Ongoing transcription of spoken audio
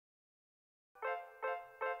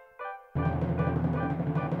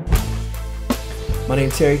My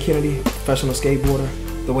name's Terry Kennedy, professional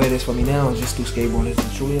skateboarder. The way it is for me now is just through skateboarding.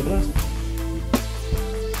 It's truly a blessing.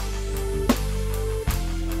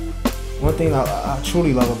 One thing I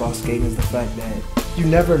truly love about skating is the fact that you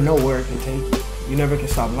never know where it can take you. You never can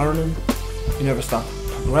stop learning. You never stop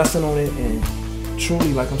progressing on it, and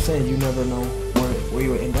truly, like I'm saying, you never know where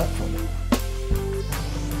you'll end up from it.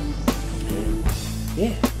 And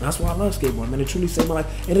yeah, that's why I love skateboarding. Man, it truly saved my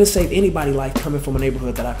life. And it'll save anybody's life coming from a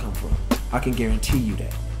neighborhood that I come from. I can guarantee you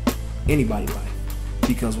that. Anybody's life.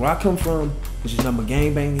 Because where I come from, it's just number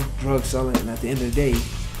gang banging, drug selling, and at the end of the day,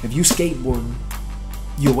 if you skateboarding,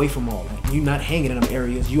 you away from all that. You not hanging in them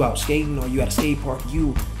areas. You out skating, or you at a skate park.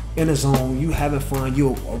 You in a zone. You having fun.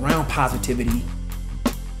 You around positivity.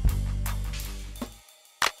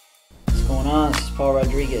 What's going on? This is Paul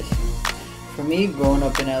Rodriguez. For me, growing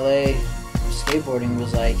up in LA, skateboarding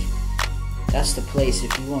was like, that's the place.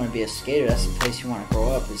 If you want to be a skater, that's the place you want to grow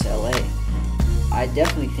up, is LA. I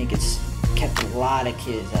definitely think it's kept a lot of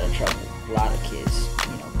kids out of trouble. A lot of kids.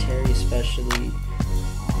 You know, Terry especially.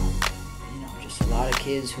 A lot of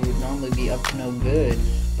kids who would normally be up to no good,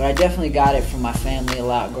 but I definitely got it from my family a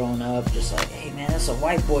lot growing up. Just like, hey man, that's a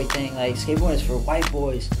white boy thing. Like, skateboarding is for white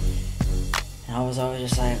boys. And I was always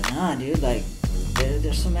just like, nah, dude. Like,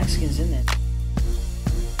 there's some Mexicans in there.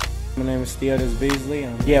 My name is Theotis Beasley.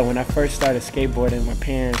 Yeah, when I first started skateboarding, my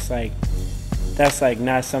parents that's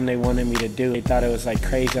not something they wanted me to do. They thought it was like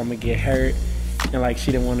crazy. I'm gonna get hurt. And like,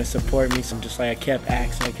 she didn't want to support me, so I'm just like, I kept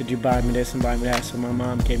asking, like, could you buy me this and buy me that? So my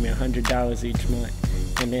mom gave me $100 each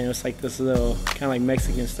month. And then it was like this little kind of like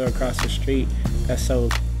Mexican store across the street that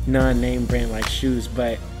sold non-name brand like shoes,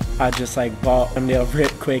 but I just like bought them. They'll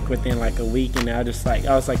rip quick within like a week, and I was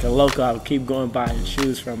like a local. I would keep going buying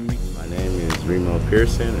shoes from me. My name is Reemo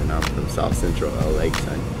Pearson, and I'm from South Central LA,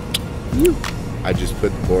 son. I just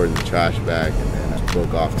put the board in the trash bag, and then I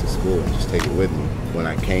broke off to school and just take it with me. When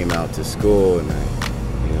I came out to school and I,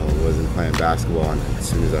 wasn't playing basketball, and as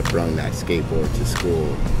soon as I brung that skateboard to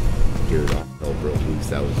school, geared off, all broke loose,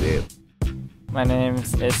 that was it. My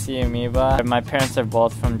name's Issey, yumiba. My parents are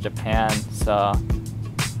both from Japan, so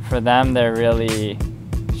for them they're really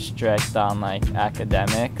strict on like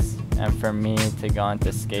academics, and for me to go into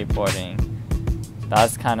skateboarding,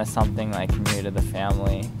 that's kind of something like new to the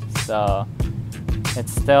family. So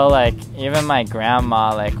it's still like, even my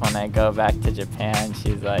grandma, like when I go back to Japan,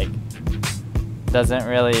 she's like,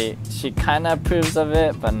 she kind of approves of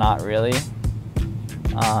it, but not really.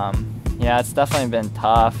 Yeah, it's definitely been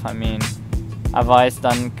tough. I mean, I've always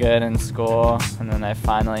done good in school, and then I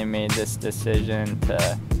finally made this decision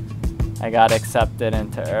I got accepted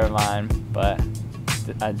into Irvine, but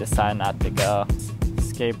I decided not to go.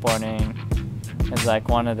 Skateboarding is like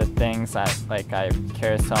one of the things I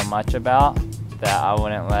care so much about, that I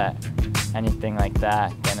wouldn't let anything like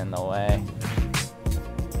that get in the way.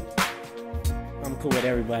 I'm cool with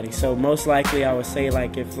everybody, so most likely I would say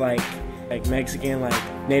like if like Mexican, like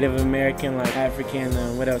Native American, like African,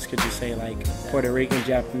 what else could you say, like Puerto Rican,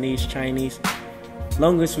 Japanese, Chinese.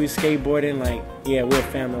 Long as we skateboarding, like, yeah, we're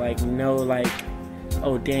family. Like, no, like,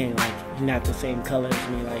 oh dang, like you're not the same color as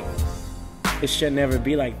me. Like, it should never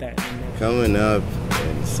be like that. Coming up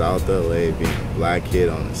in South LA, being a black kid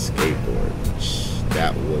on a skateboard,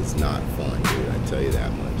 that was not fun, dude. I tell you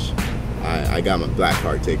that much. I got my black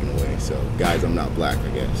card taken away, so guys, I'm not black, I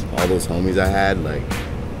guess. All those homies I had, like,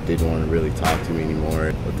 didn't want to really talk to me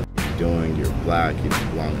anymore. What the f are you doing? You're black, you don't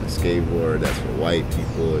belong on a skateboard, that's for white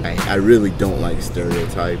people. I really don't like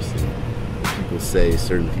stereotypes, and people say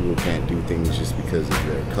certain people can't do things just because of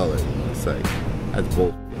their color. It's like, that's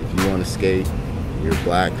bullshit. If you want to skate, you're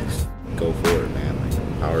black, go for it, man.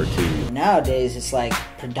 Like, power to you. Nowadays, it's like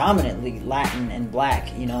predominantly Latin and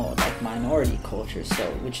black, like minority culture, so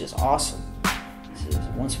which is awesome. So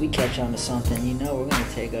once we catch on to something, we're gonna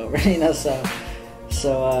take over. It's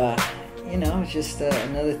just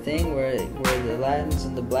another thing where the Latins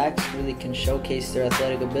and the blacks really can showcase their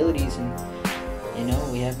athletic abilities, and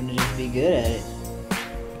we happen to just be good at it.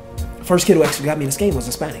 The first kid who actually got me into skating was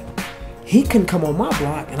Hispanic. He couldn't come on my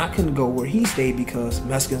block, and I couldn't go where he stayed because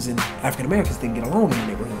Mexicans and African Americans didn't get along in the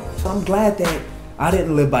neighborhood. So I'm glad that I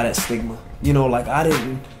didn't live by that stigma. Like, I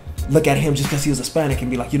didn't look at him just because he was Hispanic and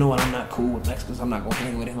be like, you know what, I'm not cool with Mexicans. I'm not going to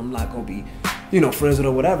hang with him. I'm not going to be, friends with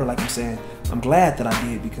or whatever. Like I'm saying, I'm glad that I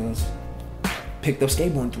did, because I picked up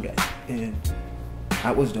skateboarding through that. And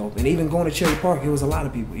that was dope. And even going to Cherry Park, it was a lot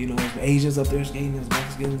of people. It was Asians up there skating, it was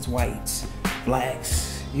Mexicans, whites,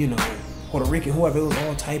 blacks, Puerto Rican, whoever. It was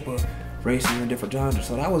all type of races and different genres.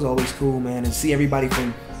 So that was always cool, man. And see everybody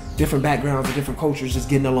from different backgrounds and different cultures just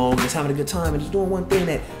getting along, just having a good time, and just doing one thing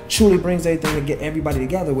that truly brings everything to get everybody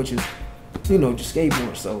together, which is you know, just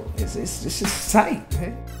skateboard. So it's just tight,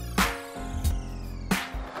 man.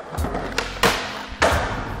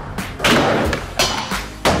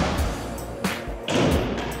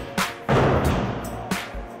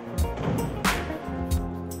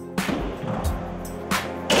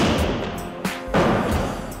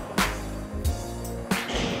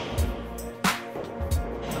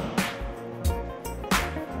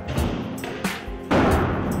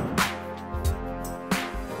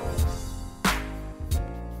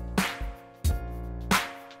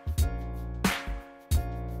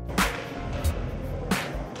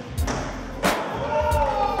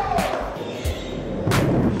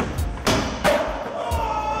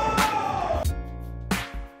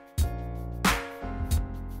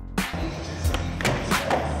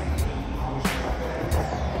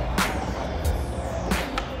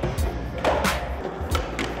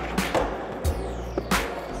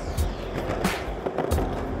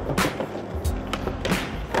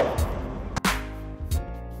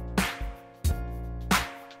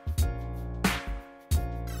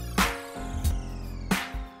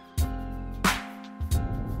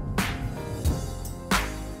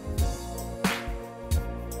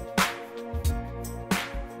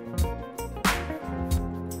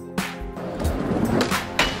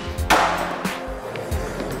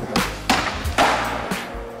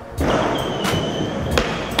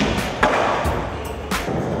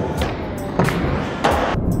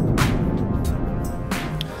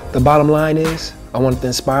 The bottom line is, I want to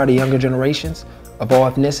inspire the younger generations of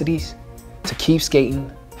all ethnicities to keep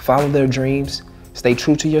skating, follow their dreams, stay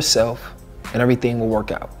true to yourself, and everything will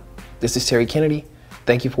work out. This is Terry Kennedy.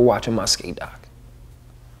 Thank you for watching my skate doc.